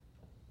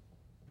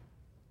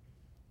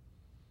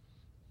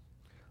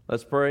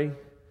Let's pray.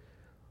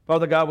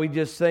 Father God, we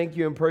just thank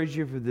you and praise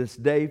you for this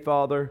day,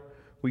 Father.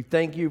 We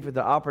thank you for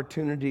the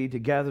opportunity to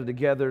gather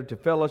together, to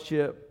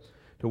fellowship,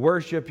 to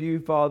worship you,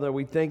 Father.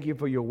 We thank you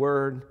for your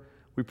word.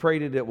 We pray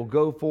that it will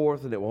go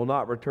forth and it will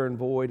not return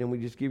void. And we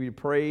just give you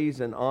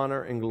praise and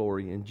honor and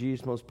glory. In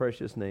Jesus' most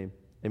precious name,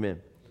 amen.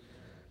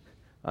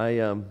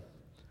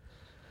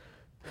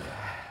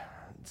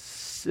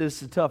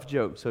 It's a tough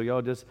joke, so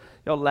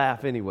y'all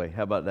laugh anyway.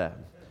 How about that?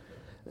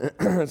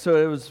 So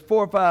it was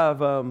 4 or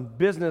 5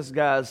 business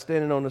guys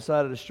standing on the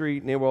side of the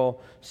street, and they were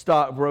all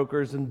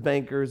stockbrokers and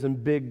bankers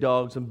and big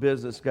dogs and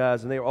business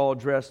guys, and they were all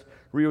dressed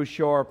real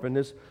sharp. And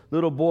this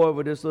little boy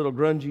with this little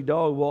grungy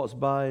dog walks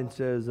by and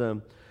says,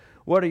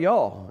 "What are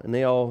y'all?" And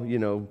they all,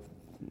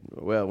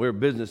 well, we're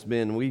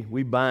businessmen.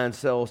 We buy and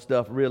sell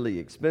stuff really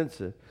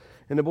expensive.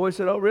 And the boy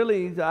said, "Oh,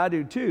 really? I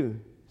do too."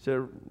 He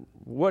said,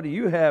 "What do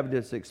you have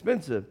that's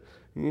expensive?"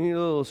 You need a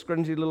little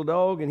scrunchy little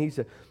dog? And he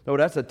said, "Oh,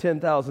 that's a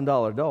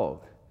 $10,000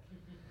 dog."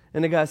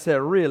 And the guy said,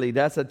 "Really?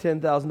 That's a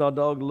 $10,000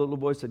 dog?" The little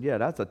boy said, "Yeah,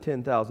 that's a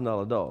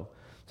 $10,000 dog."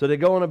 So they're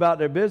going about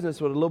their business.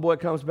 Well, the little boy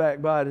comes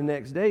back by the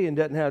next day and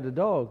doesn't have the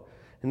dog.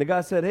 And the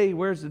guy said, "Hey,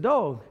 where's the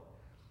dog?"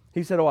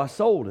 He said, "Oh, I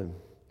sold him."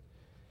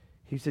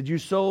 He said, "You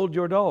sold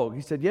your dog?"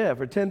 He said, "Yeah,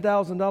 for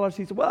 $10,000.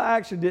 He said, "Well, I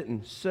actually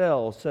didn't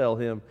sell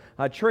him.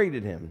 I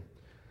traded him."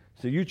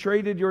 "So you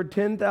traded your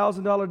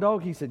 $10,000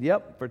 dog?" He said,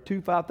 "Yep, for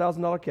 2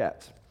 $5,000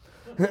 cats."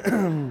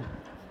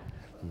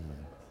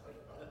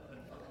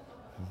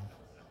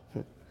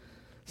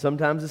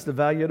 Sometimes it's the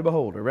value of the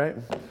beholder, right?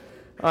 All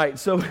right,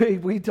 so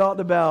we talked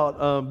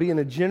about being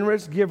a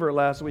generous giver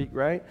last week,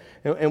 right?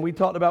 And we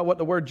talked about what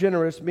the word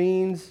generous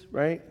means,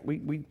 right?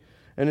 And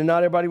then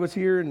not everybody was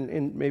here,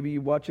 and maybe you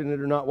watching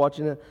it or not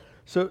watching it.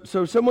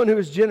 So someone who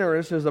is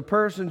generous is a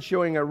person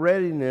showing a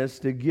readiness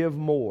to give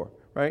more,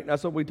 right?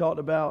 That's what we talked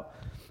about.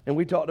 And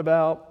we talked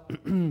about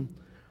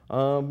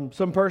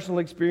some personal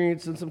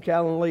experience and some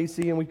Cal and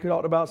Lacey, and we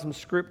talked about some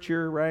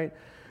scripture, right?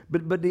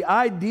 But the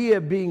idea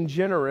of being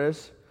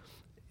generous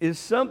is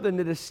something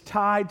that is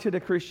tied to the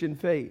Christian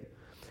faith.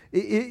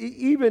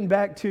 Even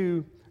back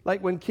to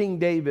like when King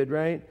David,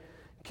 right?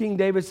 King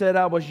David said,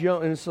 "I was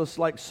young," and so it's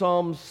like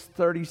Psalms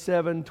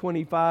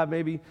 37:25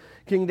 maybe.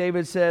 King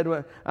David said,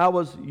 "I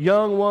was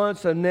young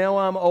once and now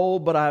I'm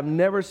old, but I've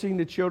never seen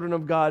the children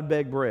of God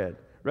beg bread,"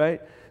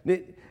 right?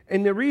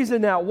 And the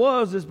reason that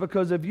is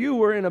because if you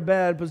were in a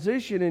bad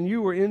position and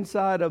you were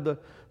inside of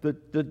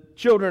the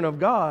children of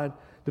God,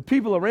 the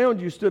people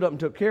around you stood up and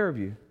took care of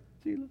you.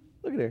 See,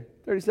 look at there,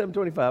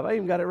 37:25. I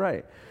even got it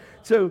right.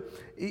 So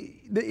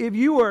if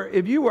you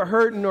were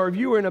hurting or if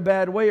you were in a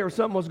bad way or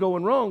something was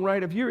going wrong,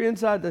 right? If you're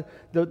inside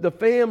the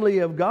family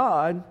of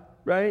God,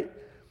 right?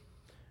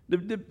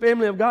 The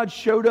family of God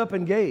showed up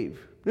and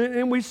gave.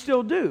 And we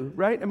still do,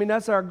 right? I mean,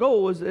 that's our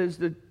goal as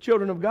the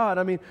children of God.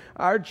 I mean,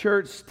 our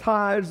church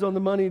tithes on the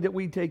money that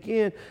we take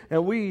in,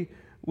 and we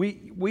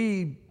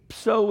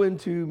sow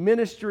into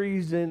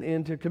ministries and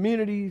into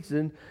communities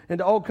and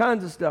to all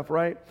kinds of stuff,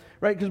 right?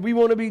 Right? Because we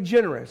want to be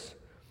generous.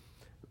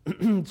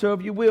 So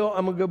if you will,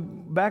 I'm going to go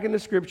back into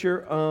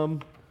Scripture.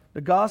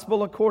 The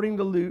Gospel according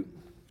to Luke.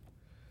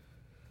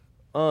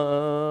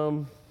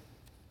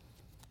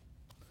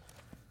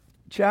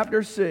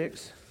 Chapter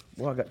 6.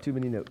 Well, I got too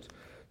many notes.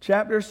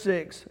 Chapter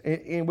 6,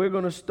 and we're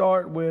going to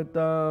start with,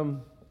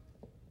 we'll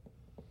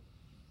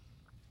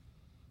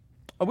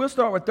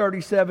start with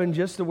 37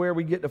 just to where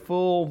we get the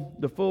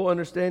full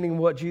understanding of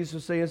what Jesus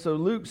was saying. So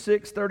Luke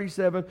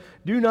 6:37,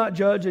 "Do not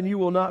judge and you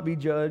will not be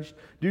judged.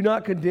 Do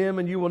not condemn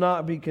and you will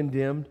not be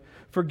condemned.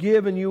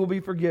 Forgive and you will be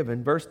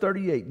forgiven." Verse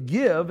 38,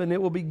 "Give and it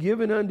will be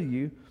given unto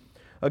you.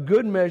 A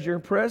good measure,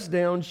 pressed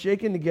down,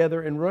 shaken together,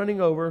 and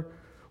running over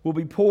will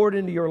be poured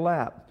into your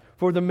lap.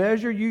 For the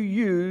measure you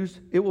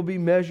use, it will be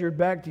measured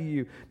back to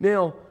you."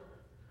 Now,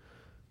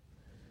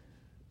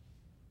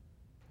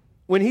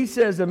 when he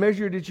says the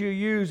measure that you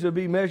use will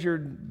be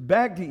measured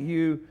back to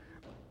you,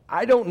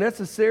 I don't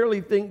necessarily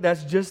think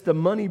that's just the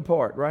money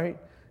part, right?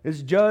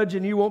 It's judge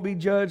and you won't be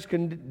judged.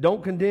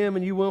 Don't condemn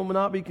and you will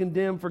not be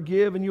condemned.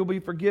 Forgive and you'll be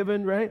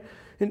forgiven, right?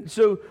 And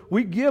so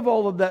we give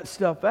all of that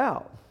stuff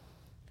out.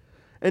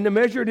 And the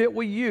measure that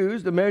we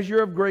use, the measure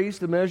of grace,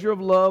 the measure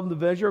of love, the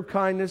measure of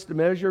kindness, the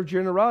measure of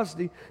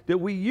generosity that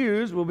we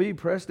use will be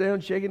pressed down,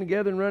 shaken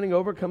together, and running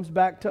over, comes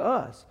back to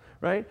us,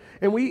 right?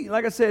 And we,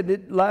 like I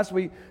said last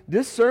week,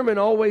 this sermon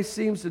always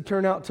seems to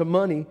turn out to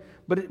money,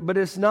 but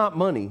it's not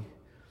money.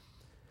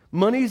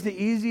 Money is the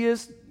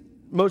easiest,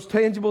 most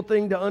tangible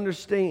thing to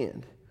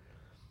understand.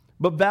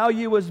 But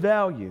value is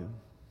value,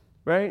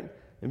 right?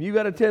 If you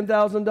got a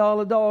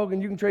 $10,000 dog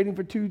and you can trade him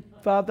for 2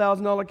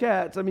 $5,000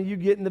 cats, I mean, you're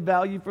getting the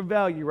value for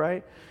value,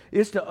 right?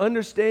 It's to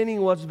understanding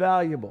what's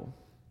valuable.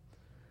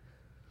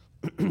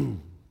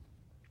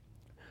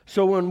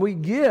 So when we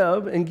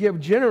give and give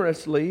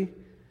generously,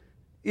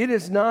 it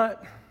is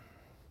not.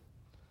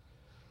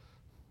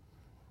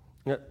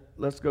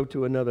 Let's go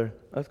to another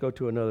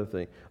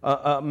thing.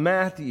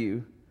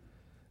 Matthew,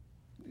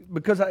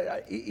 because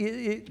a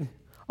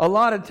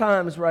lot of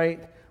times,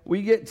 right,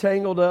 we get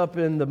tangled up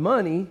in the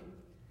money.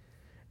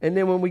 And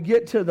then when we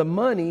get to the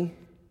money,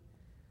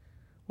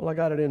 Well, I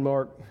got it in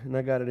Mark, and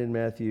I got it in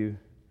Matthew.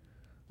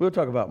 We'll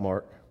talk about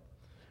Mark.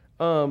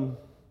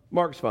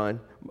 Mark's fine.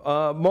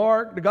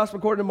 Mark, the Gospel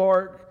according to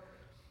Mark,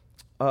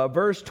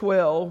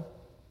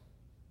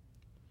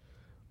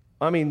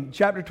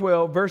 chapter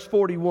 12, verse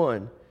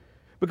 41.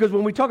 Because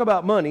when we talk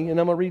about money, and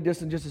I'm going to read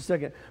this in just a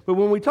second, but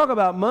when we talk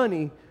about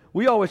money,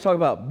 we always talk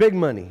about big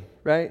money,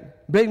 right?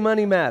 Big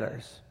money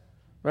matters,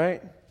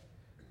 right?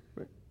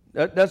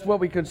 That's what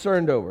we're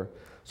concerned over.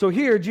 So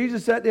here,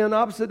 Jesus sat down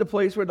opposite the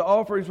place where the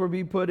offerings were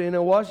being put in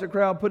and watched the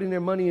crowd putting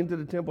their money into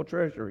the temple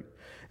treasury.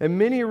 And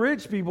many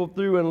rich people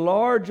threw in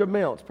large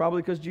amounts,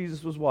 probably because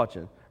Jesus was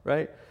watching,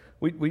 right?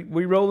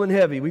 We rolling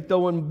heavy. We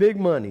throwing big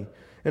money.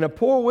 And a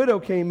poor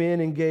widow came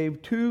in and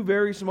gave 2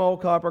 very small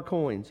copper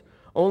coins,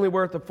 only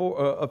worth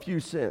a few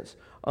cents.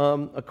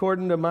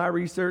 According to my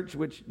research,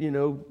 which,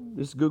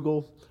 is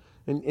Google,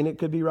 and it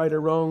could be right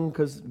or wrong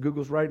because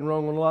Google's right and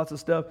wrong on lots of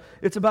stuff,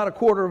 it's about a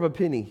quarter of a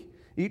penny.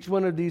 Each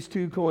one of these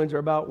 2 coins are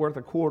about worth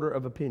a quarter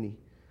of a penny.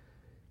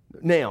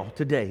 Now,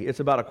 today, it's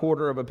about a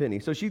quarter of a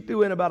penny. So she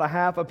threw in about a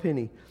half a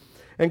penny.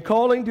 And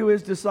calling to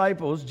his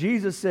disciples,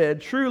 Jesus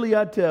said, "Truly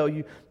I tell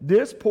you,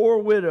 this poor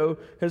widow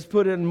has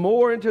put in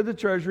more into the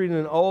treasury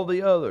than all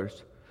the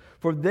others.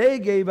 For they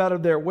gave out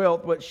of their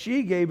wealth what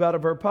she gave out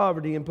of her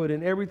poverty and put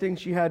in everything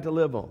she had to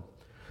live on."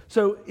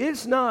 So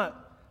it's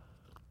not,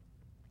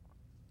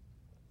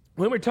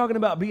 when we're talking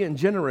about being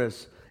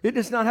generous, it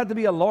does not have to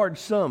be a large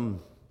sum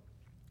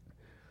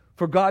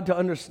for God to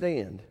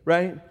understand,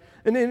 right?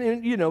 And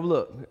then,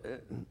 look,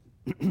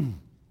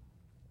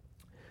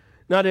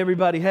 not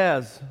everybody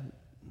has,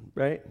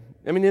 right?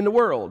 In the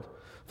world,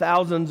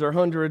 thousands or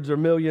hundreds or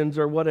millions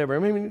or whatever.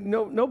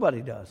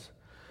 Nobody does.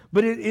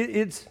 But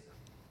it's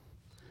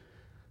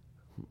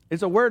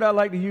a word I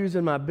like to use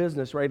in my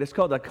business, right? It's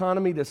called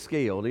economy to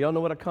scale. Do y'all know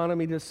what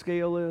economy to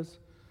scale is?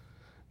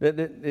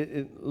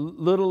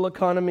 Little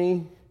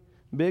economy,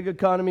 big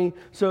economy.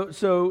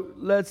 So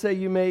let's say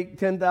you make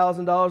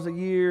 $10,000 a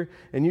year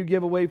and you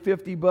give away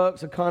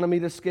 $50, economy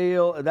to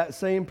scale. That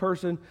same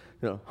person,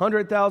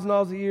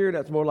 $100,000 a year,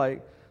 that's more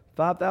like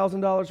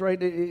 $5,000,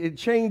 right? It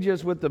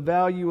changes with the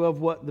value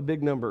of what the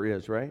big number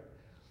is, right?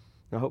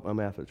 I hope my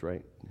math is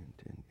right.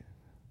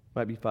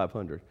 Might be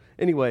 500.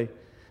 Anyway,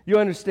 you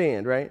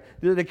understand, right?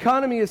 The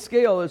economy of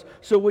scale is,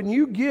 so when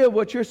you give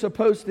what you're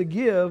supposed to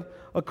give,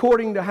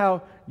 according to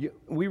how,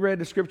 we read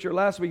the scripture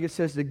last week, it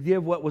says to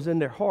give what was in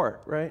their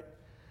heart, right?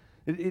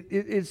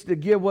 It's to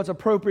give what's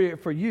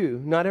appropriate for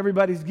you. Not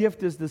everybody's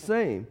gift is the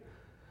same.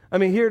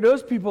 Here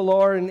those people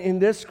are in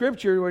this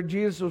scripture where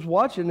Jesus was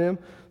watching them,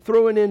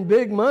 throwing in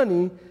big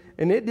money,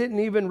 and it didn't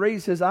even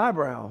raise his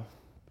eyebrow.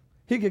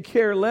 He could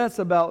care less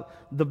about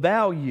the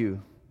value.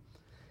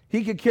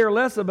 He could care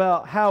less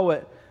about how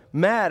it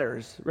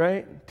matters,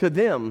 right, to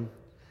them.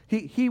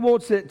 He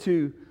wants it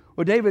to,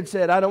 well, David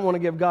said, I don't want to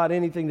give God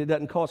anything that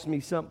doesn't cost me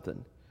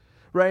something,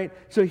 right?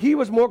 So he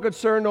was more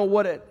concerned on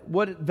what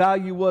it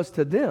value was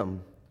to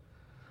them,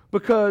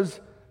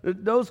 because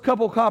those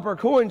couple copper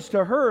coins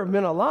to her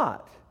meant a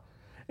lot.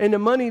 And the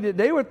money that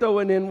they were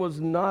throwing in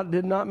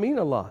did not mean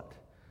a lot.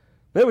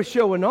 They were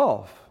showing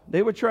off.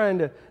 They were trying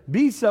to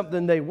be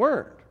something they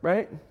weren't,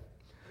 right?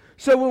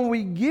 So when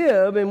we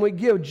give, and we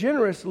give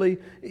generously,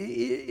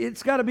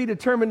 it's got to be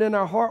determined in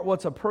our heart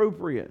what's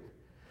appropriate.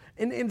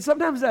 And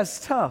sometimes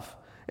that's tough.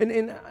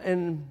 And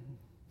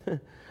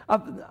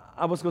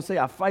I was going to say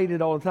I fight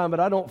it all the time, but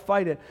I don't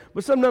fight it.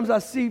 But sometimes I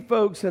see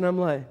folks and I'm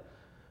like,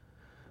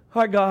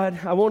 all right, God,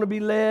 I want to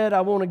be led.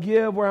 I want to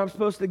give where I'm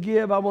supposed to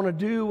give. I want to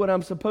do what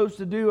I'm supposed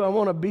to do. I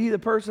want to be the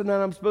person that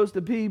I'm supposed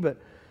to be,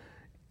 but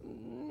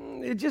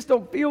it just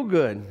don't feel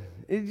good.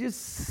 It just,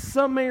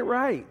 something ain't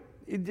right.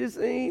 It just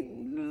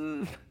ain't.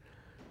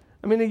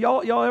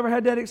 Y'all ever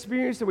had that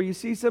experience where you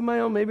see somebody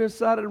on maybe the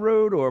side of the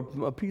road or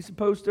a piece of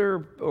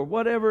poster or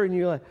whatever, and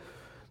you're like,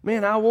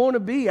 man, I want to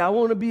be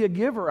a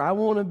giver. I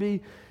want to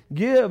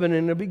give, and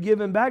it'll be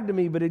given back to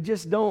me, but it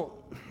just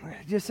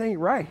ain't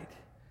right.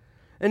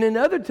 And then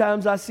other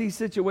times I see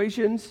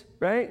situations,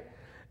 right?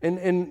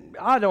 And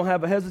I don't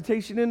have a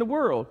hesitation in the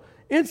world.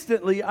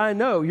 Instantly, I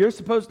know you're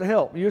supposed to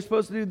help. You're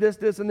supposed to do this,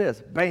 this, and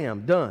this.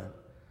 Bam, done.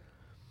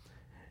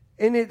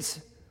 And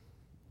it's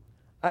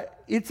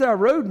our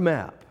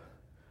roadmap,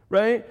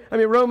 right?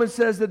 Romans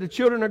says that the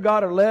children of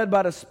God are led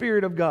by the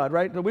Spirit of God,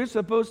 right? So we're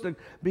supposed to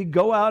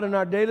go out in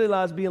our daily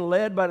lives being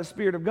led by the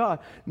Spirit of God.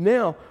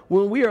 Now,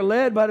 when we are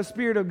led by the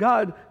Spirit of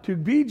God to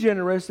be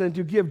generous and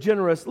to give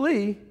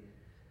generously,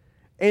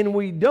 and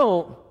we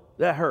don't,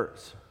 that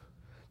hurts.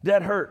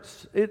 That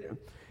hurts.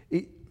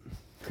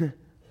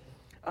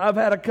 I've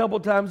had a couple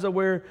times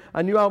where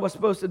I knew I was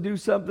supposed to do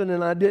something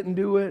and I didn't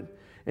do it,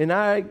 and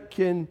I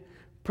can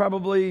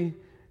probably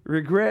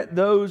regret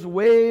those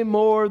way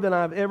more than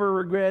I've ever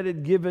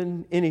regretted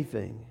giving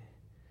anything.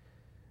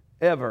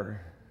 Ever.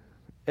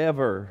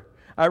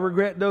 I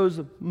regret those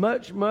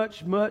much,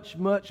 much, much,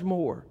 much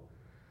more.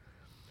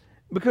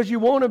 Because you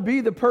want to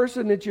be the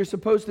person that you're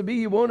supposed to be.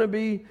 You want to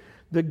be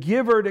the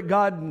giver that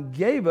God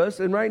gave us.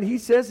 And right, He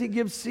says He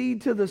gives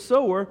seed to the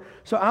sower.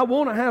 So I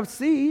want to have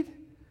seed.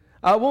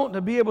 I want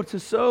to be able to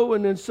sow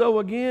and then sow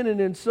again and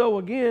then sow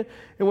again.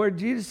 And where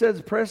Jesus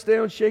says, pressed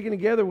down, shaken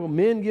together, will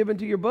men give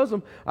into your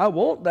bosom. I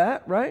want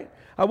that, right?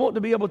 I want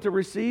to be able to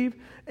receive.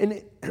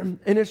 And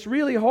it's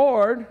really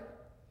hard.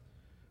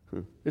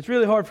 It's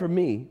really hard for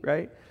me,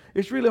 right?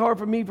 It's really hard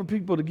for me for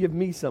people to give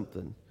me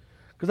something.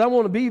 Because I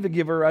want to be the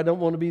giver. I don't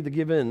want to be the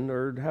given,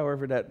 or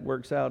however that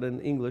works out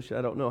in English.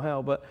 I don't know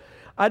how. But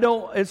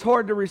it's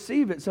hard to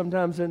receive it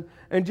sometimes. And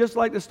just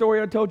like the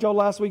story I told y'all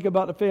last week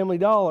about the Family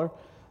Dollar,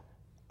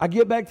 I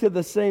get back to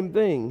the same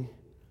thing.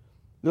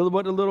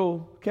 What the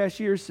little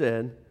cashier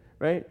said,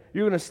 right?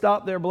 You're going to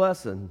stop their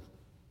blessing.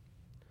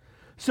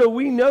 So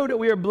we know that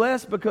we are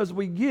blessed because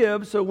we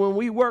give. So when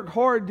we work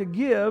hard to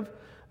give,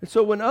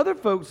 so when other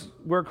folks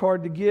work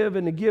hard to give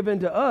and to give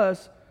into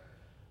us,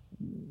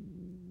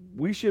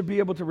 we should be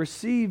able to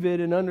receive it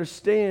and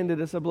understand that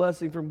it's a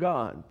blessing from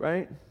God,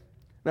 right?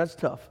 That's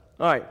tough.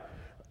 All right.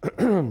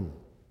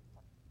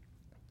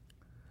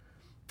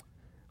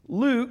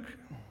 Luke,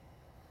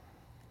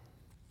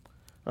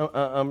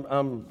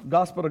 I'm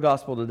gospel to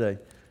gospel today,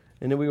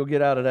 and then we will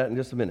get out of that in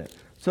just a minute.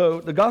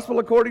 So the gospel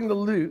according to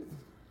Luke,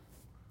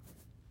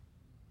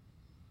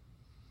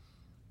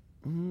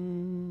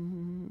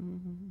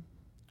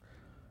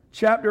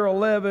 chapter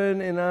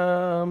 11,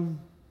 and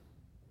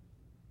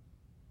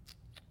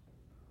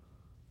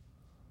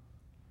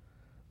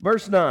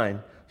verse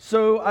 9.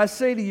 So I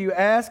say to you,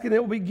 ask and it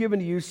will be given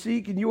to you,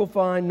 seek and you will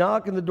find,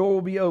 knock and the door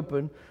will be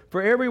open.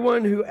 For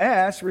everyone who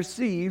asks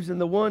receives,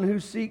 and the one who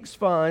seeks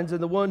finds,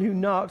 and the one who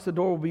knocks the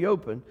door will be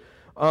open.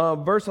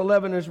 Verse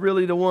 11 is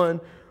really the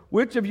one.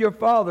 Which of you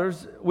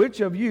fathers,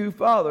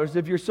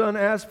 if your son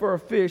asks for a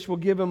fish, will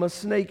give him a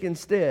snake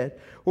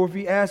instead? Or if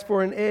he asks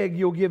for an egg,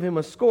 you'll give him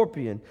a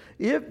scorpion?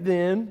 If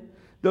then,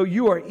 though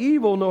you are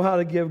evil, know how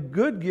to give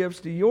good gifts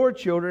to your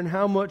children,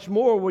 how much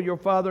more will your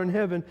Father in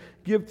heaven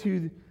give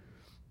to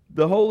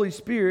the Holy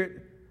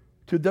Spirit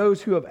to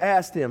those who have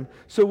asked him?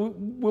 So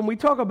when we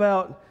talk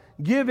about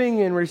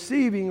giving and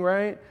receiving,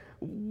 right,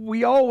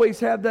 we always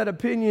have that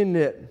opinion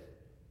that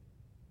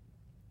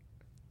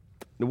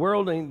the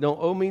world don't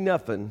owe me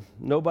nothing.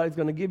 Nobody's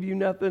going to give you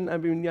nothing. I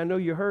mean, I know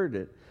you heard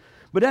it.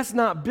 But that's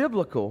not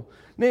biblical.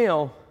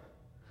 Now,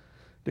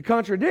 to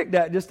contradict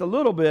that just a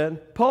little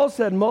bit, Paul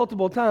said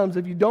multiple times,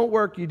 if you don't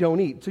work, you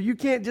don't eat. So you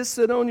can't just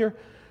sit on your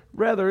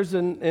brothers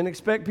and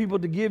expect people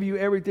to give you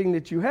everything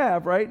that you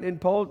have, right? And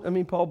Paul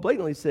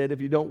blatantly said, if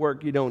you don't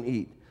work, you don't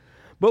eat.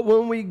 But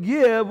when we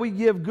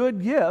give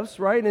good gifts,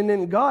 right? And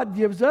then God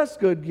gives us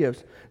good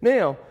gifts.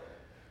 Now,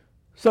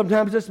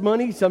 sometimes it's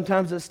money,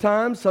 sometimes it's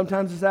time,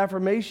 sometimes it's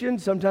affirmation,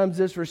 sometimes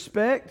it's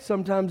respect,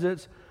 sometimes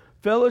it's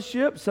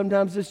fellowship,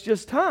 sometimes it's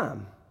just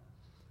time.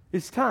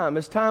 It's time.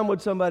 It's time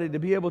with somebody to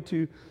be able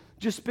to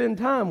just spend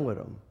time with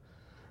them.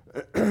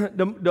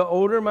 The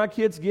older my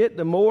kids get,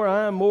 the more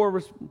I'm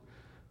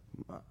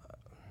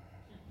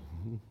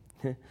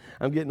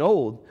getting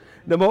old.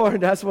 The more,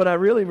 that's what I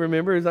really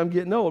remember is I'm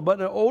getting old. But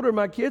the older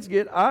my kids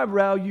get, I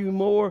value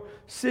more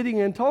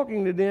sitting and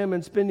talking to them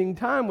and spending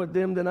time with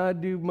them than I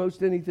do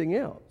most anything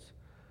else.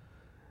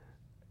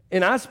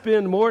 And I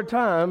spend more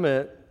time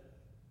at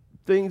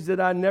things that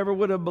I never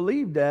would have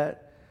believed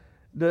at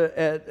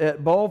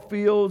ball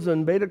fields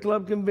and beta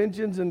club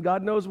conventions and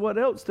God knows what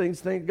else things.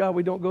 Thank God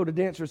we don't go to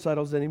dance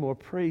recitals anymore.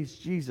 Praise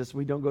Jesus,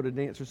 we don't go to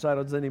dance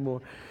recitals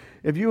anymore.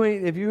 If you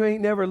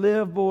ain't never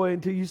lived, boy,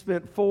 until you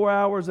spent 4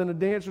 hours in a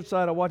dance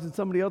recital watching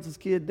somebody else's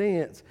kid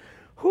dance,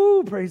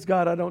 whoo, praise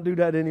God, I don't do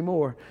that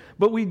anymore.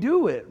 But we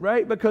do it,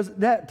 right? Because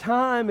that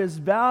time is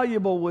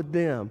valuable with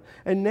them.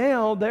 And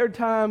now their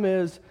time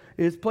is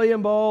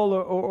playing ball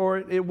or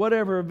at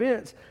whatever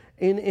events.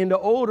 And the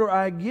older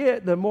I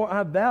get, the more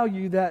I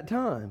value that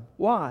time.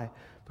 Why?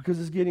 Because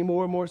it's getting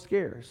more and more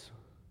scarce.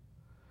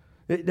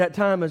 That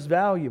time is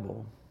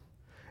valuable.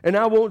 And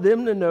I want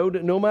them to know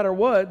that no matter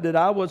what, that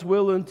I was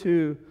willing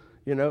to,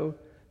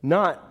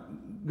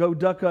 not go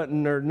duck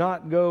hunting or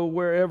not go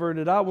wherever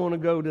that I want to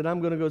go, that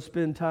I'm going to go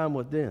spend time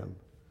with them.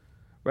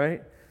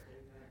 Right?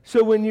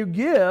 So when you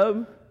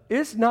give,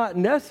 it's not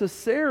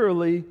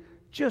necessarily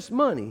just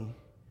money.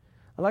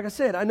 Like I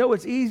said, I know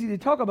it's easy to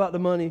talk about the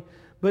money,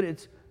 but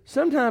it's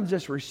sometimes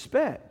it's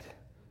respect.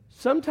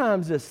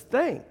 Sometimes it's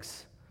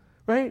thanks.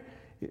 Right?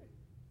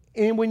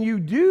 And when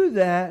you do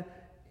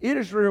that, it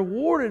is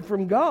rewarded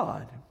from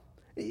God.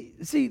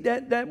 See,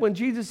 that when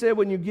Jesus said,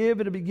 when you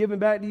give, it'll be given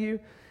back to you,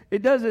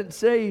 it doesn't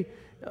say,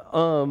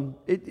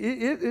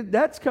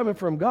 that's coming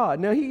from God.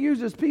 Now, he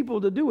uses people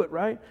to do it,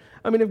 right?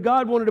 I mean, if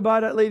God wanted to buy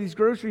that lady's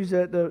groceries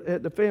at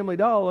the Family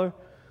Dollar,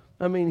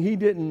 I mean, he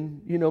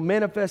didn't,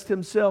 manifest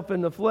himself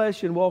in the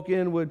flesh and walk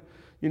in with,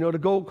 the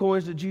gold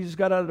coins that Jesus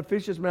got out of the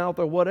fish's mouth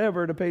or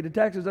whatever to pay the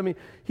taxes. I mean,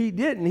 he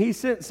didn't. He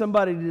sent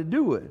somebody to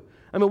do it.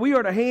 I mean, we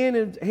are the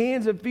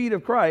hands and feet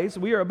of Christ.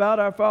 We are about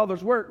our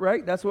Father's work,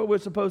 right? That's what we're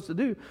supposed to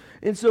do.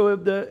 And so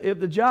if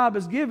the job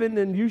is given,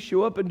 then you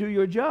show up and do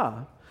your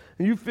job.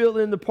 And you fill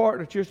in the part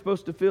that you're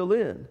supposed to fill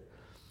in.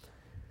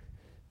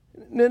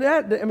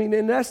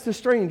 And that's the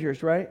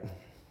strangers, right?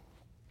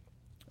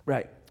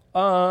 Right.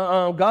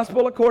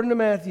 Gospel according to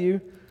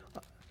Matthew.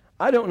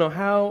 I don't know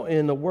how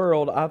in the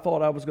world I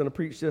thought I was going to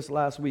preach this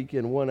last week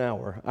in 1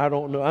 hour. I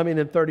don't know. I mean,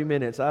 in 30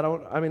 minutes.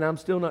 I'm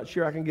still not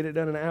sure I can get it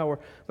done in an hour,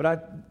 but I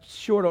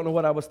sure don't know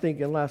what I was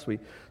thinking last week.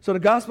 So the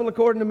Gospel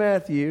according to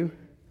Matthew,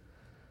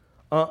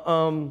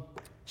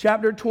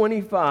 chapter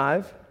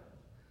 25.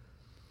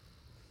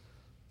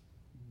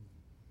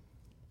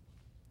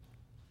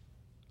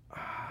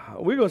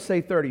 We're going to say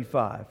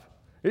 35.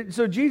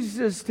 So Jesus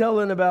is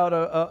telling about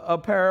a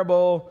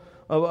parable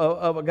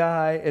of a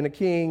guy and a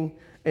king.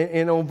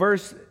 And on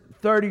verse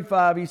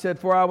 35, he said,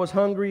 "For I was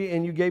hungry,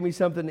 and you gave me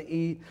something to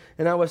eat.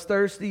 And I was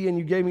thirsty, and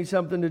you gave me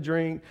something to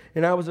drink.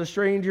 And I was a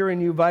stranger,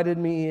 and you invited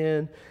me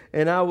in.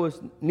 And I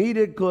was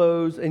needed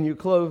clothes, and you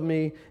clothed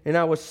me. And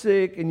I was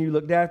sick, and you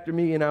looked after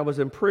me. And I was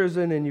in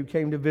prison, and you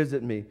came to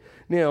visit me."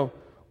 Now,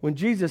 when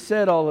Jesus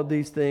said all of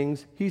these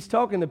things, he's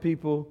talking to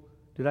people.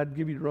 Did I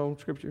give you the wrong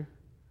scripture?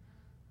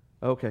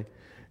 Okay.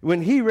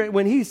 When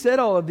he said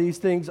all of these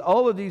things,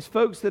 all of these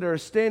folks that are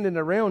standing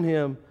around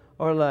him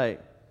are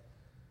like,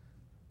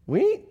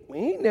 We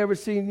ain't never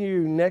seen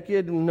you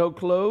naked and no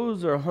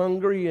clothes or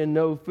hungry and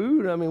no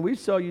food. I mean, we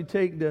saw you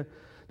take the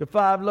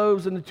 5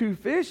 loaves and the 2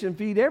 fish and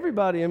feed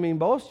everybody. I mean,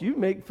 boss, you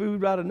make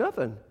food out of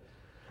nothing.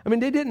 I mean,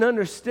 they didn't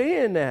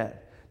understand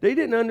that. They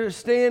didn't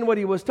understand what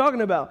he was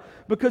talking about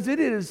because it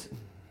is...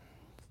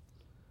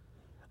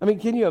 I mean,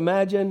 can you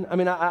imagine? I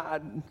mean, I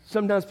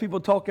sometimes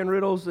people talk in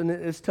riddles and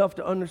it's tough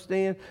to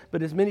understand,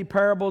 but as many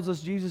parables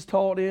as Jesus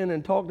taught in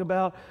and talked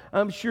about,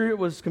 I'm sure it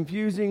was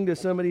confusing to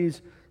some of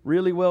these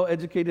really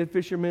well-educated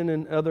fishermen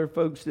and other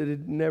folks that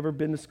had never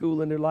been to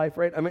school in their life,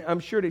 right? I mean, I'm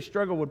sure they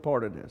struggled with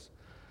part of this.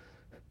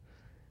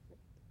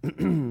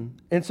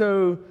 And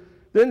so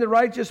then the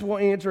righteous will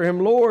answer him,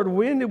 "Lord,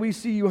 when did we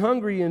see you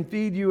hungry and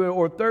feed you,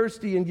 or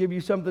thirsty and give you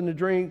something to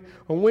drink?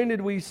 Or when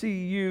did we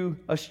see you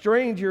a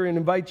stranger and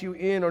invite you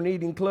in, or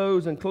needing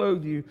clothes and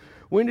clothe you?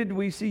 When did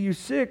we see you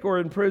sick or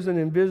in prison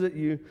and visit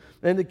you?"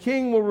 And the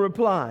king will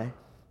reply,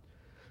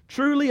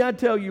 "Truly I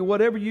tell you,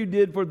 whatever you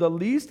did for the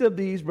least of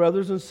these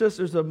brothers and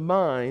sisters of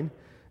mine,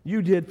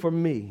 you did for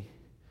me."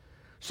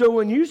 So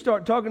when you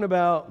start talking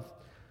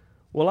about,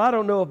 well, I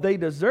don't know if they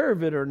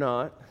deserve it or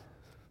not,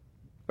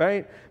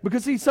 right?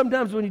 Because see,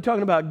 sometimes when you're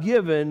talking about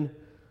giving,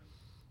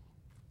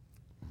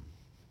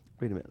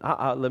 wait a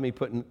minute, let me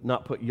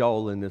not put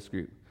y'all in this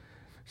group.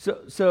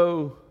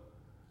 So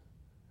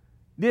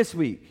this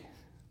week,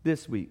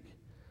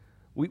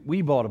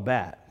 we bought a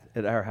bat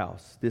at our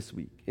house this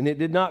week. And it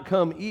did not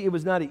come, it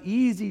was not an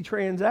easy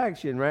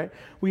transaction, right?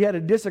 We had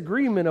a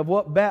disagreement of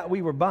what bat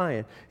we were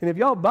buying. And if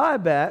y'all buy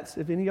bats,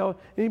 if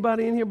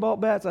anybody in here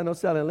bought bats, I know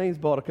Sally Lane's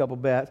bought a couple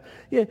bats.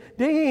 Yeah,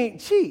 they ain't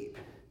cheap.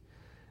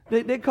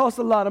 They cost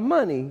a lot of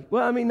money.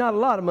 Well, I mean, not a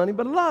lot of money,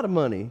 but a lot of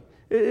money.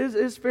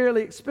 It's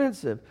fairly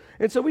expensive.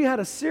 And so we had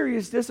a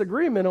serious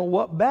disagreement on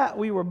what bat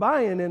we were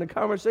buying and a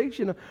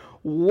conversation of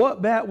what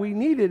bat we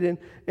needed.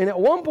 And at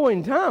one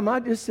point in time,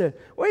 I just said,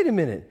 wait a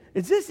minute,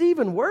 is this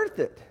even worth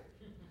it?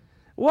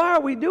 Why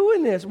are we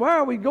doing this? Why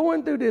are we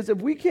going through this? If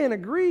we can't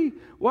agree,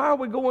 why are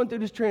we going through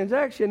this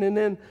transaction? And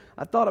then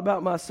I thought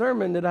about my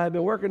sermon that I've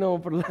been working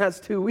on for the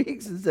last 2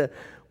 weeks and said,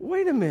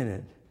 wait a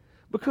minute,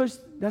 because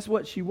that's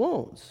what she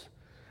wants.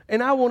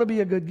 And I want to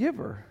be a good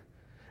giver.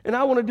 And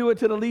I want to do it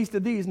to the least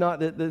of these. Not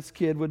that this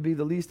kid would be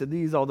the least of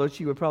these, although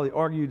she would probably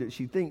argue that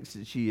she thinks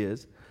that she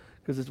is,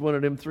 because it's one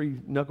of them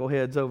 3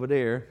 knuckleheads over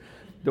there.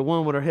 The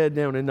one with her head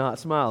down and not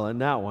smiling,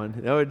 that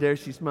one. Oh, there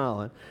she's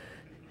smiling.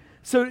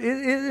 So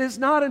it's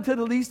not unto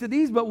the least of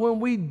these, but when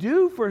we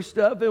do for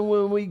stuff and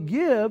when we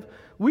give,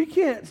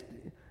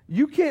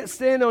 you can't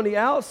stand on the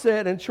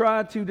outset and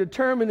try to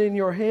determine in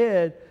your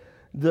head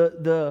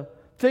the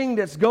thing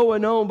that's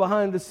going on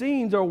behind the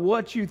scenes or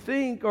what you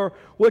think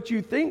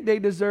they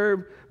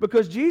deserve,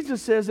 because Jesus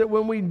says that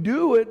when we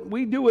do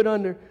it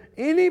under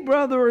any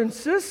brother and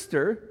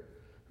sister,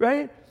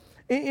 right?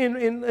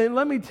 And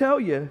let me tell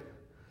you,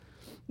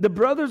 the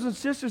brothers and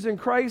sisters in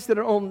Christ that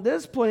are on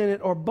this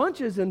planet are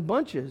bunches and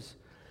bunches.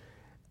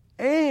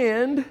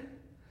 And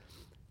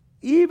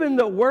even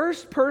the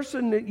worst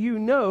person that you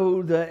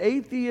know, the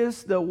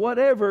atheist, the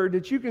whatever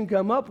that you can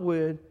come up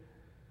with,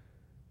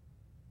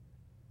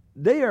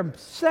 they are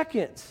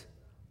seconds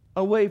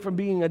away from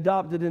being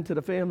adopted into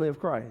the family of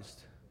Christ.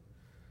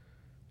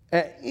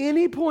 At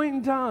any point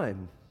in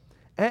time,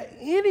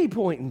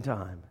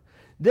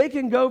 they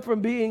can go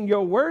from being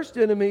your worst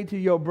enemy to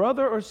your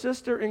brother or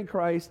sister in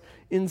Christ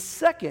in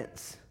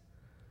seconds.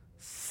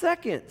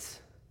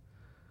 Seconds.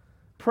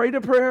 Pray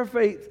the prayer of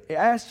faith.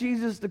 Ask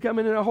Jesus to come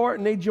into their heart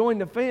and they join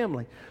the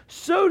family.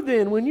 So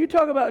then, when you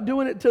talk about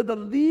doing it to the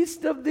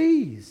least of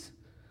these,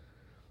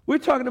 we're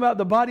talking about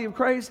the body of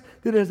Christ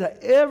that is an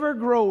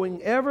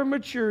ever-growing,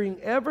 ever-maturing,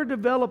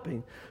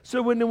 ever-developing.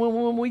 So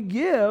when we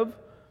give,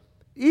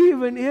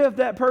 even if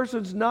that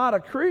person's not a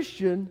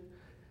Christian,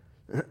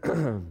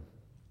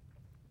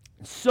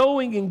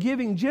 sowing and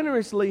giving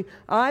generously,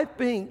 I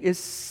think,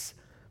 is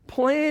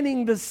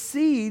planting the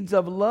seeds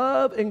of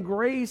love and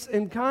grace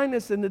and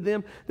kindness into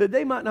them that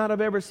they might not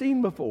have ever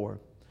seen before.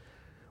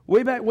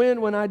 Way back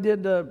when I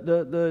did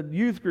the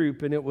youth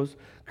group, and it was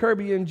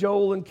Kirby and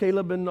Joel and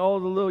Caleb and all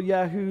the little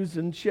yahoos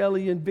and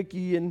Shelly and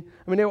Vicky, and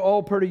I mean, they were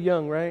all pretty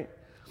young, right?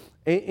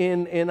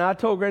 And I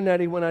told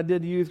Granddaddy when I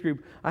did the youth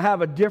group, I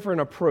have a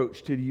different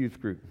approach to the youth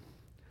group.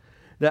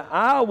 That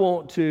I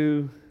want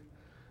to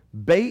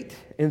bait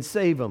and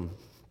save them,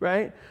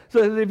 right?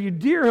 So that if you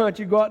deer hunt,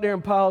 you go out there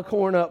and pile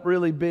corn up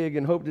really big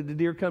and hope that the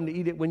deer come to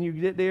eat it when you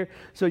get there,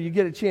 so you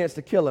get a chance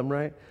to kill them,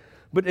 right?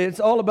 But it's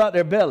all about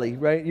their belly,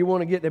 right? You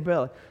want to get their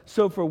belly.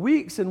 So for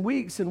weeks and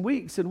weeks and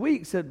weeks and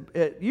weeks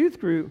at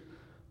youth group,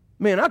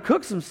 man, I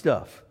cooked some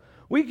stuff.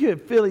 We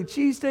could Philly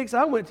cheesesteaks.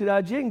 I went to the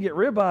IJ and get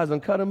ribeyes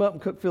and cut them up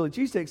and cook Philly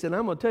cheesesteaks. And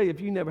I'm going to tell you, if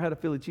you never had a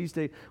Philly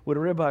cheesesteak with a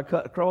ribeye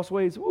cut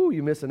crossways, ooh,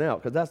 you're missing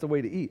out, because that's the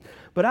way to eat.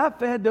 But I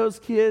fed those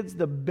kids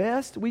the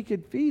best we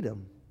could feed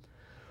them.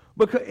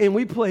 And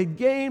we played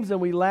games and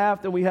we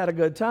laughed and we had a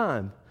good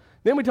time.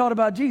 Then we talked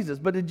about Jesus.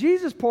 But the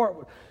Jesus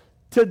part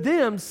to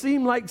them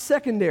seemed like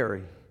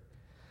secondary.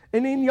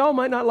 And then y'all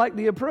might not like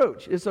the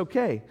approach. It's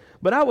okay.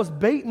 But I was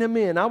baiting them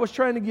in. I was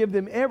trying to give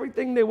them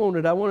everything they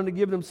wanted. I wanted to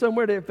give them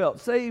somewhere they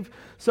felt safe,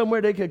 somewhere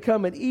they could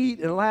come and eat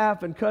and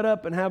laugh and cut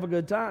up and have a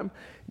good time.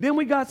 Then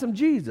we got some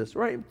Jesus,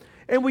 right?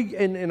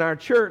 And our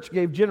church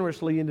gave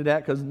generously into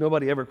that, because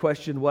nobody ever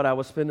questioned what I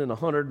was spending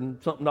 $100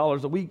 and something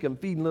a week and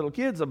feeding little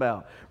kids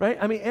about, right?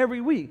 I mean,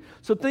 every week.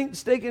 So think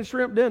steak and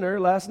shrimp dinner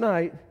last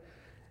night.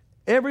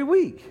 Every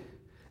week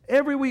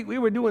we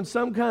were doing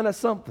some kind of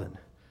something,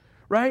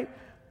 right?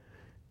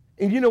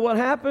 And you know what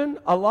happened?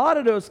 A lot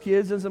of those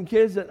kids, and some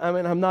kids that, I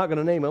mean, I'm not going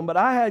to name them, but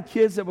I had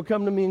kids that would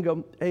come to me and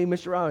go, hey,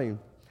 Mr. Ryan,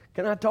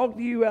 can I talk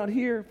to you out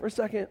here for a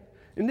second?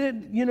 And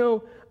then, you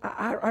know,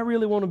 I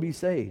really want to be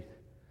saved.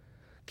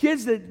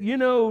 Kids that, you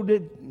know,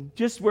 that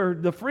just were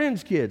the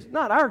friends' kids,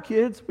 not our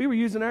kids. We were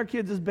using our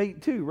kids as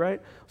bait too, right?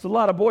 So a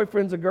lot of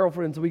boyfriends and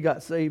girlfriends we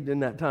got saved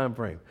in that time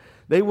frame.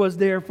 They was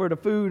there for the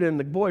food and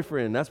the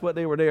boyfriend. That's what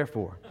they were there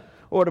for.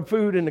 Or the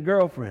food and the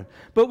girlfriend.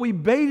 But we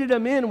baited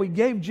them in, we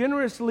gave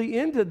generously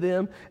into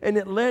them, and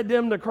it led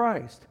them to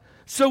Christ.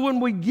 So when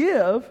we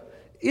give,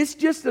 it's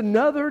just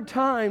another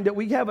time that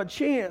we have a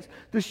chance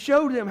to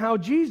show them how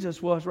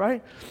Jesus was,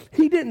 right?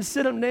 He didn't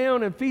sit them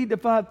down and feed the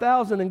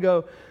 5,000 and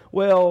go,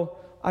 well,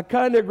 I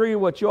kind of agree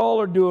with what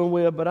y'all are doing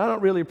with, but I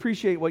don't really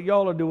appreciate what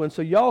y'all are doing,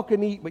 so y'all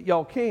can eat, but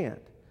y'all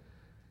can't.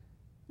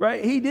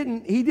 Right? He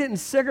didn't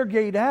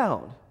segregate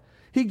out.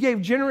 He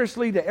gave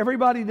generously to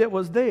everybody that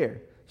was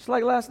there. It's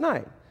like last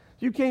night.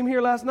 You came here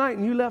last night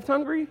and you left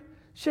hungry,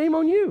 shame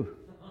on you.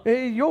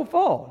 It's your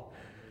fault.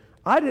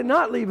 I did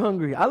not leave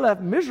hungry. I left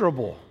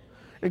miserable.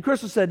 And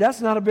Crystal said, that's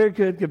not a very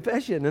good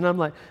confession. And I'm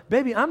like,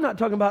 baby, I'm not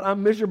talking about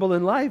I'm miserable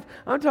in life.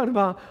 I'm talking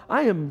about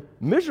I am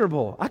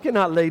miserable. I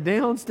cannot lay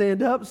down,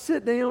 stand up,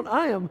 sit down.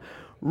 I am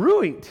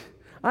ruined.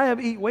 I have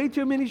eaten way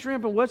too many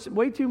shrimp and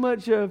way too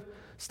much of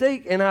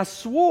steak. And I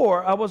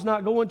swore I was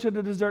not going to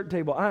the dessert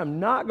table. I am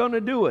not going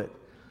to do it.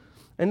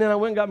 And then I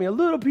went and got me a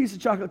little piece of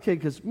chocolate cake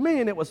because,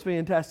 man, it was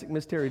fantastic.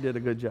 Miss Terry did a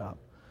good job.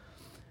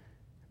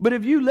 But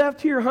if you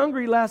left here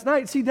hungry last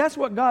night, see, that's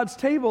what God's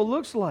table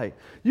looks like.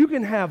 You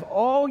can have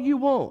all you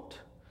want.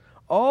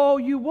 All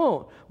you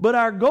want. But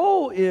our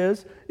goal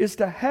is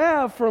to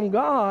have from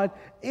God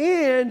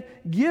and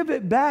give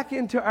it back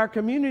into our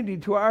community,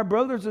 to our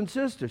brothers and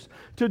sisters,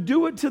 to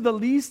do it to the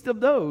least of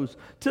those,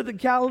 to the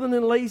Calvin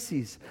and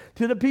Lacey's,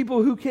 to the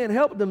people who can't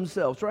help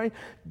themselves, right?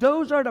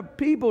 Those are the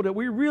people that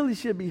we really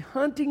should be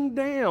hunting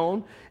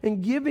down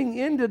and giving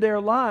into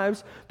their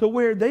lives to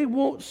where they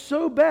want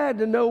so bad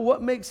to know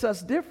what makes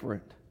us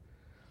different.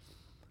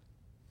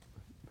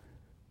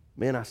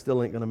 Man, I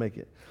still ain't going to make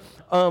it.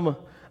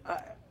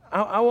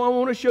 I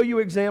want to show you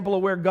an example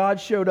of where God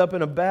showed up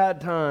in a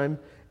bad time,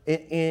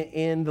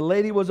 and the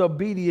lady was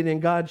obedient,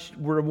 and God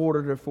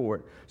rewarded her for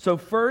it. So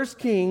 1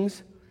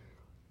 Kings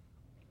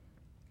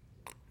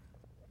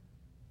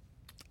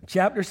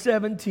chapter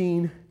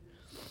 17.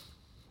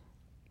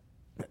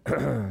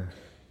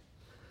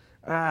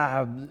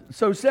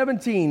 So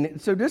 17.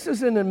 So this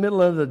is in the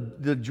middle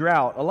of the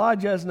drought.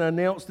 Elijah has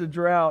announced the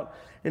drought,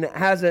 and it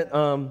hasn't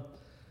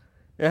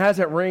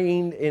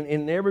rained,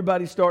 and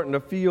everybody's starting to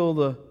feel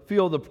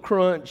the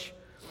crunch.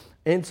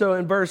 And so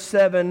in verse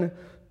 7,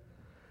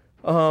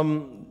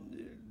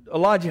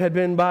 Elijah had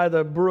been by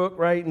the brook,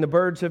 right, and the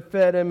birds have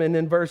fed him. And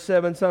in verse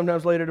 7,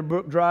 sometimes later the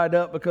brook dried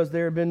up because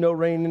there had been no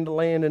rain in the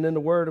land. And then the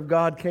word of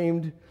God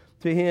came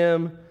to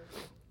him,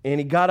 and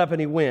he got up and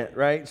he went,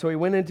 right? So he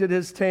went into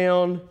this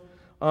town,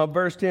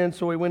 verse 10,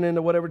 so he went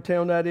into whatever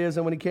town that is.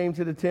 And when he came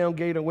to the town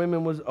gate, a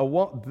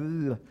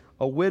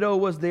widow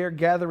was there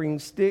gathering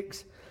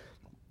sticks.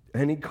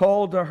 And he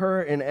called to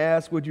her and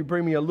asked, would you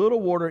bring me a little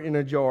water in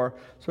a jar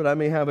so that I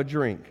may have a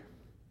drink?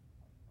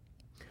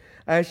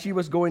 As she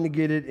was going to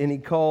get it, and he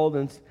called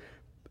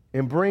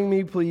and bring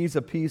me, please,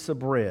 a piece of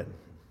bread.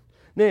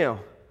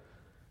 Now,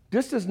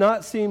 this does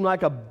not seem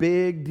like a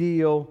big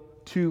deal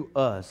to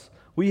us.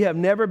 We have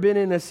never been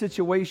in a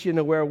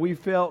situation where we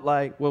felt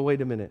like, well,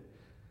 wait a minute.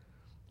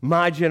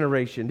 My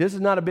generation. This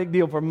is not a big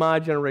deal for my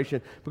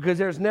generation, because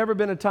there's never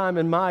been a time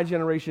in my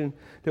generation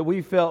that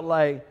we felt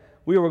like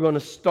we were going to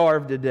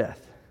starve to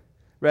death.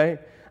 right?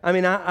 I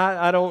mean,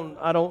 I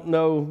don't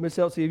know, Miss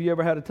Elsie, have you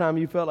ever had a time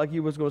you felt like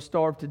you was going to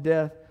starve to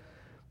death?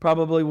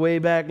 Probably way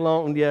back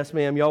long. Yes,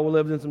 ma'am. Y'all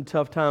lived in some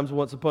tough times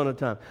once upon a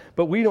time.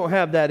 But we don't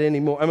have that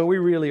anymore. I mean, we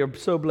really are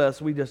so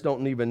blessed we just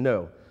don't even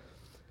know.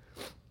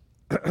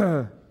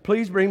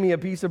 Please bring me a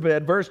piece of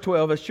bread. Verse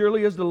 12, as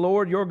surely as the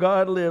Lord your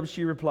God lives,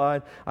 she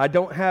replied, I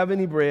don't have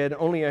any bread,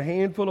 only a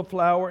handful of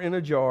flour in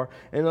a jar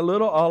and a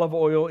little olive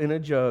oil in a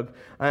jug.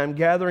 I am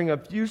gathering a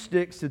few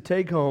sticks to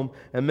take home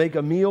and make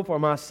a meal for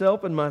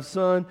myself and my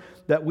son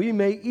that we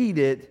may eat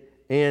it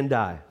and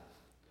die.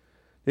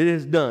 It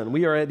is done.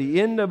 We are at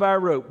the end of our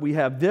rope. We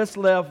have this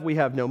left. We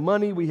have no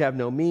money. We have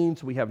no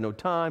means. We have no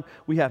time.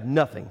 We have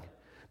nothing.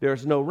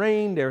 There's no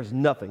rain. There's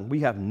nothing.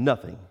 We have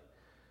nothing.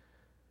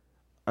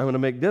 I'm going to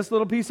make this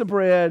little piece of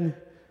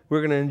bread. We're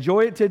going to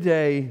enjoy it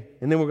today,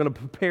 and then we're going to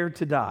prepare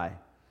to die.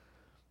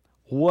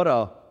 What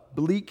a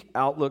bleak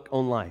outlook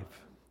on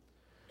life.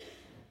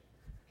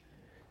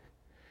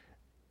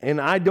 And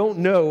I don't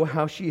know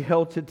how she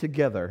held it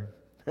together,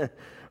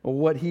 or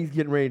what he's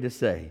getting ready to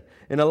say.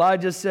 And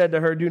Elijah said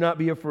to her, do not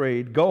be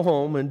afraid. Go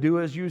home and do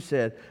as you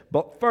said.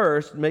 But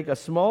first, make a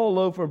small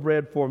loaf of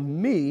bread for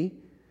me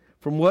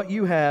from what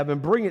you have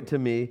and bring it to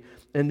me.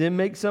 And then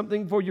make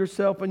something for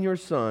yourself and your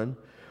son.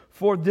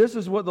 For this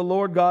is what the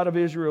Lord God of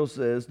Israel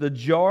says. The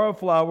jar of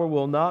flour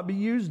will not be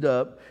used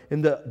up,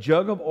 and the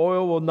jug of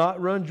oil will not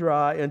run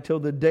dry until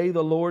the day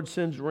the Lord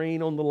sends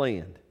rain on the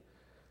land.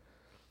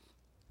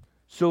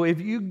 So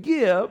if you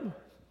give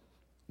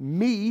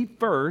me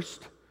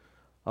first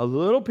a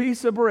little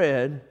piece of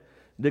bread,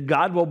 that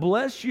God will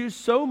bless you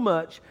so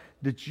much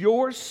that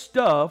your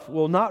stuff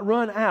will not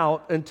run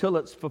out until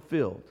it's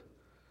fulfilled.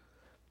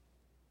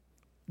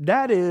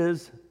 That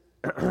is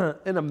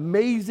an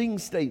amazing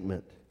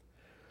statement.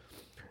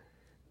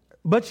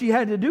 But she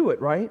had to do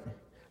it, right?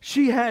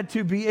 She had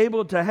to be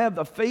able to have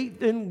the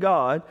faith in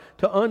God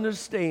to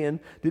understand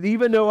that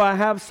even though I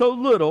have so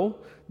little,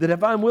 that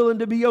if I'm willing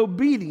to be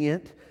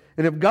obedient,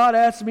 and if God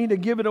asks me to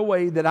give it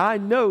away, that I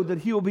know that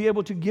He will be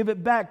able to give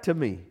it back to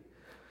me.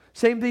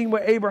 Same thing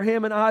with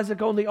Abraham and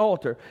Isaac on the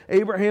altar.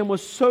 Abraham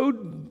was so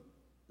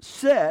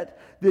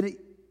set that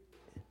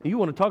you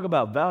want to talk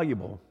about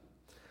valuable.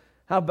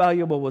 How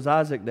valuable was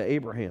Isaac to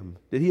Abraham?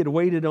 That he had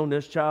waited on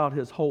this child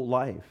his whole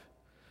life.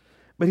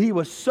 But he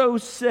was so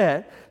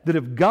set that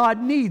if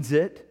God needs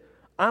it,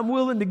 I'm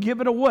willing to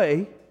give it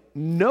away,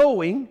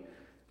 knowing,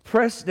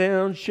 pressed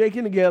down,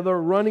 shaken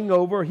together, running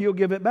over, He'll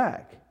give it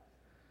back.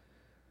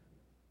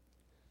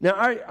 Now,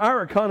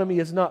 our economy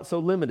is not so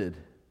limited,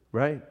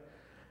 right?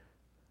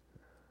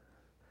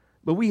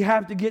 But we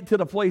have to get to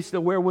the place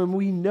to where when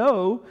we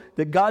know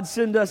that God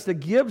sent us to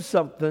give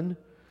something,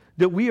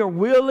 that we are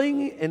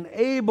willing and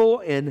able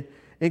and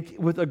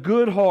with a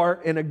good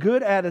heart and a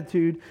good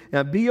attitude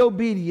and be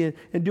obedient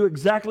and do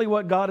exactly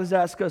what God has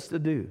asked us to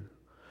do.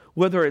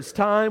 Whether it's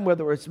time,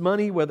 whether it's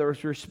money, whether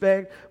it's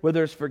respect,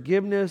 whether it's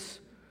forgiveness,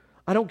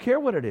 I don't care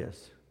what it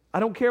is. I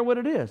don't care what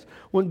it is.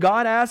 When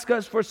God asks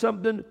us for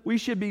something, we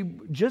should be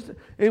just,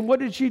 and what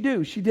did she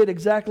do? She did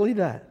exactly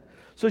that.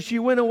 So she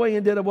went away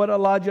and did what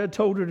Elijah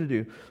told her to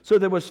do. So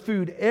there was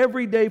food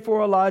every day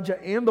for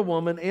Elijah and the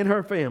woman and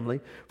her family,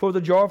 for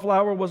the jar of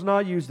flour was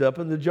not used up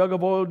and the jug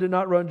of oil did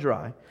not run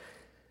dry.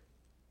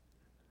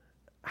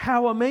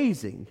 How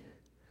amazing.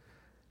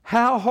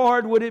 How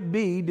hard would it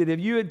be that if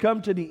you had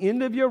come to the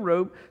end of your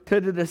rope to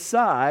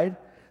decide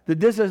that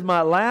this is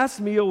my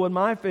last meal with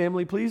my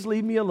family, please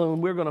leave me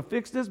alone, we're going to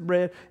fix this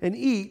bread and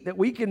eat that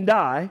we can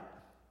die,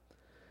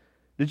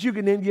 that you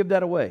can then give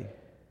that away.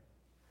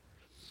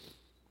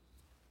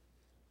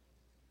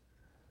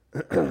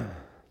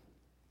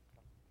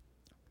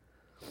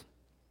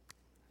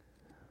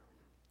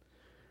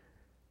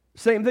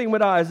 Same thing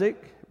with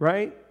Isaac,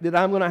 right? That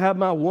I'm going to have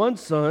my one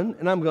son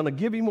and I'm going to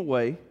give him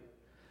away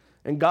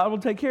and God will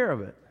take care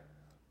of it.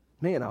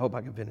 Man, I hope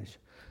I can finish.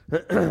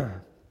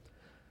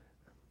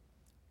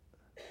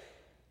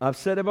 I've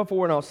said it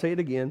before and I'll say it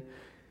again.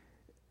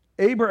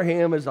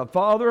 Abraham is a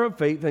father of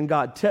faith, and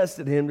God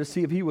tested him to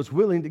see if he was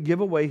willing to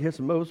give away his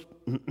most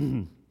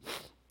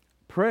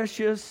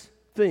precious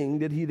thing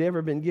that he'd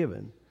ever been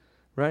given,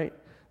 right?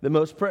 The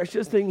most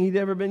precious thing he'd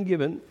ever been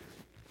given,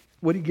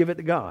 would he give it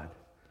to God?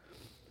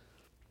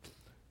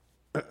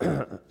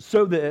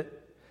 So that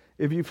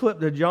if you flip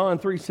to John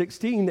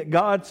 3:16, that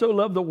God so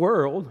loved the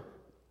world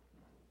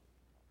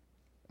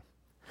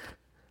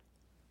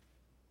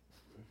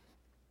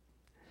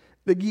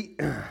let's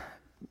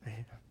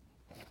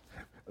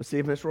see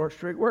if this short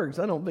trick works.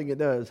 I don't think it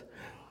does.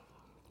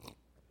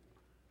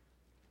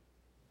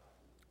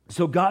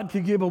 So God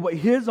could give away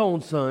His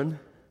own Son.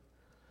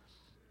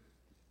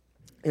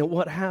 And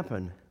what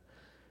happened?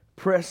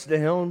 Pressed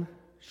down,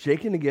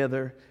 shaken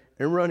together,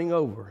 and running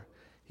over.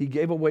 He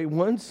gave away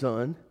one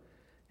son,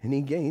 and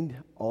He gained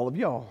all of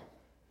y'all.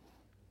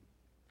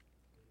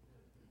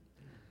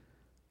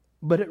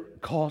 But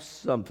it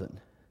costs something.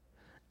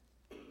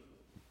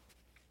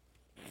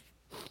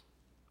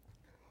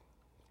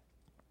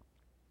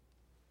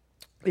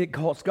 It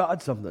costs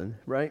God something,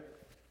 right?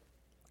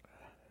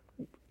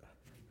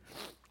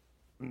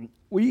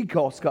 We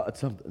cost God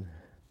something.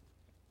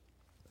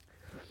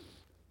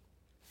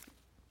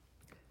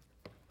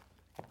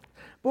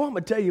 Boy, I'm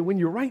going to tell you, when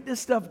you write this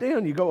stuff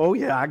down, you go, oh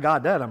yeah, I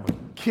got that. I'm going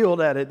to kill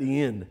that at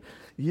the end.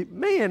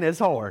 Man, it's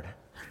hard.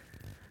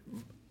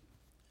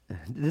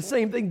 The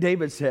same thing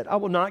David said, I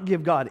will not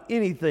give God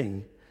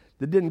anything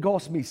that didn't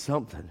cost me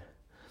something.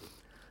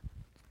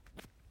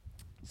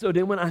 So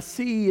then when I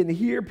see and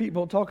hear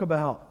people talk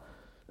about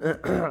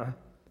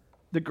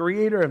the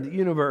creator of the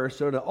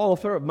universe or the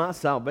author of my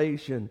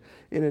salvation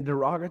in a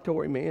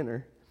derogatory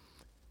manner.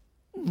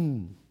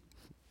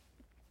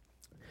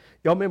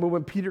 Y'all remember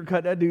when Peter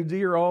cut that dude's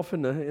ear off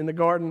in the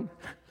garden?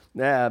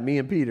 Nah, me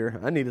and Peter,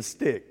 I need a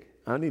stick.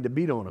 I need to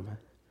beat on him.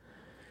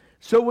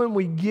 So when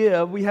we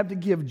give, we have to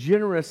give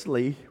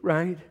generously,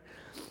 right?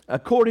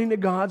 According to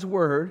God's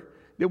word,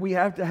 that we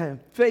have to have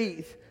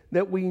faith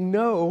that we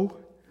know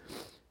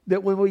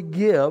that when we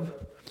give,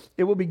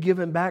 it will be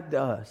given back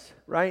to us,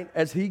 right?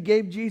 As he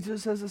gave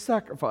Jesus as a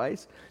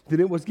sacrifice, that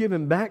it was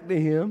given back to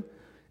him,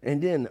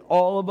 and then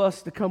all of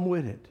us to come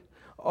with it.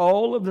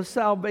 All of the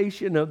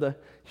salvation of the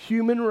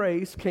human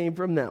race came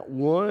from that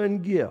one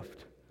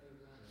gift.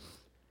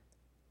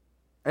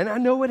 And I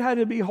know it had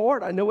to be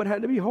hard. I know it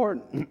had to be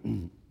hard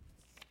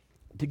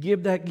to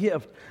give that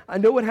gift. I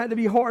know it had to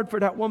be hard for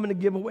that woman to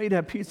give away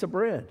that piece of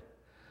bread.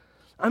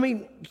 I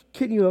mean,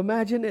 can you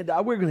imagine it?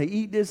 We're going to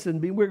eat this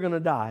and we're going to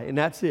die, and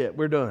that's it.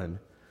 We're done.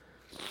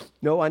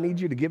 No, I need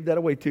you to give that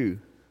away too.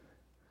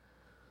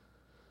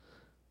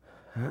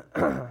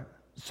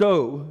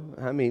 So,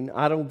 I mean,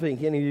 I don't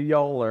think any of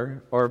y'all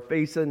are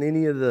facing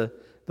any of the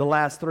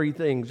last three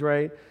things,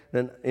 right?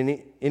 And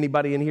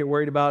anybody in here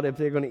worried about if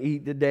they're going to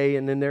eat today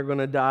and then they're going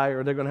to die,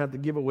 or they're going to have to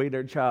give away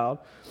their child,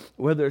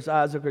 whether it's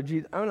Isaac or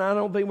Jesus? I mean, I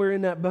don't think we're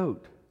in that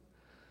boat.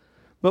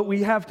 But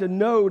we have to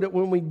know that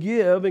when we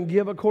give and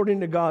give according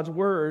to God's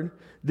word,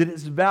 that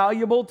it's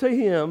valuable to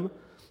him,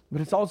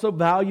 but it's also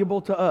valuable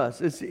to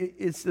us.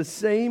 It's the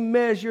same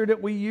measure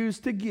that we use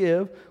to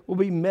give will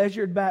be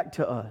measured back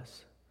to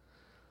us.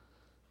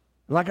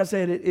 Like I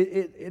said,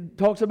 it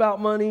talks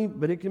about money,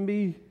 but it can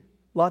be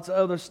lots of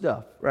other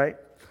stuff, right?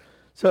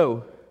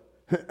 So,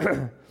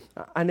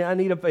 I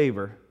need a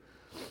favor.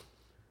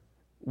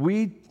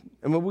 We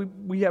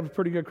have a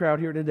pretty good crowd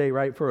here today,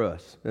 right, for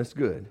us. That's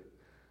good.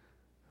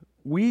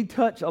 We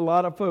touch a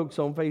lot of folks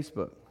on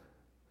Facebook.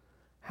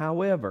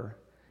 However,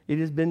 it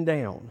has been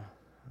down.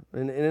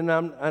 And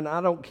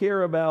I don't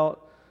care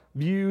about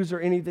views or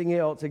anything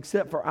else,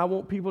 except for I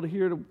want people to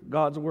hear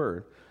God's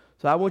word.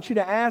 So I want you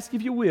to ask,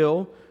 if you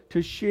will,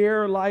 to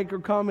share, like, or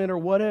comment or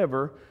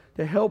whatever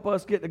to help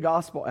us get the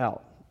gospel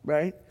out,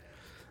 right?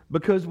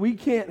 Because we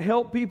can't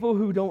help people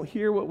who don't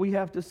hear what we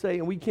have to say,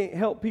 and we can't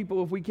help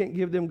people if we can't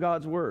give them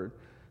God's word.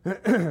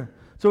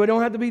 So it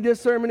don't have to be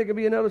this sermon. It could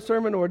be another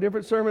sermon or a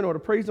different sermon or the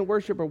praise and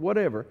worship or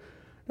whatever.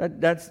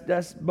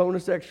 That's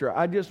bonus extra.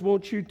 I just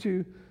want you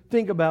to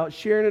think about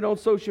sharing it on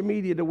social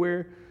media to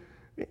where,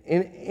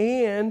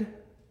 and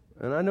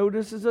I know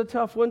this is a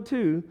tough one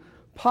too,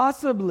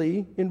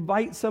 possibly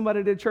invite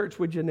somebody to church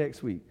with you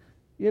next week.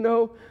 You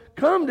know,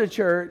 come to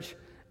church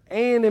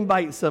and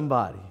invite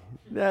somebody.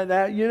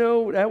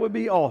 That would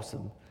be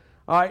awesome.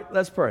 All right,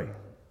 let's pray.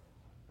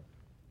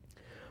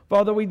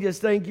 Father, we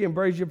just thank you and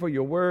praise you for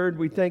your word.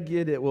 We thank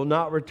you that it will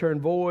not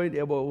return void.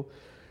 It will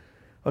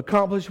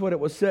accomplish what it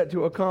was set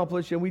to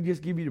accomplish. And we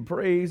just give you the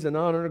praise and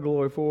honor and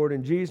glory for it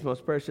in Jesus'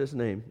 most precious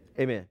name.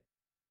 Amen.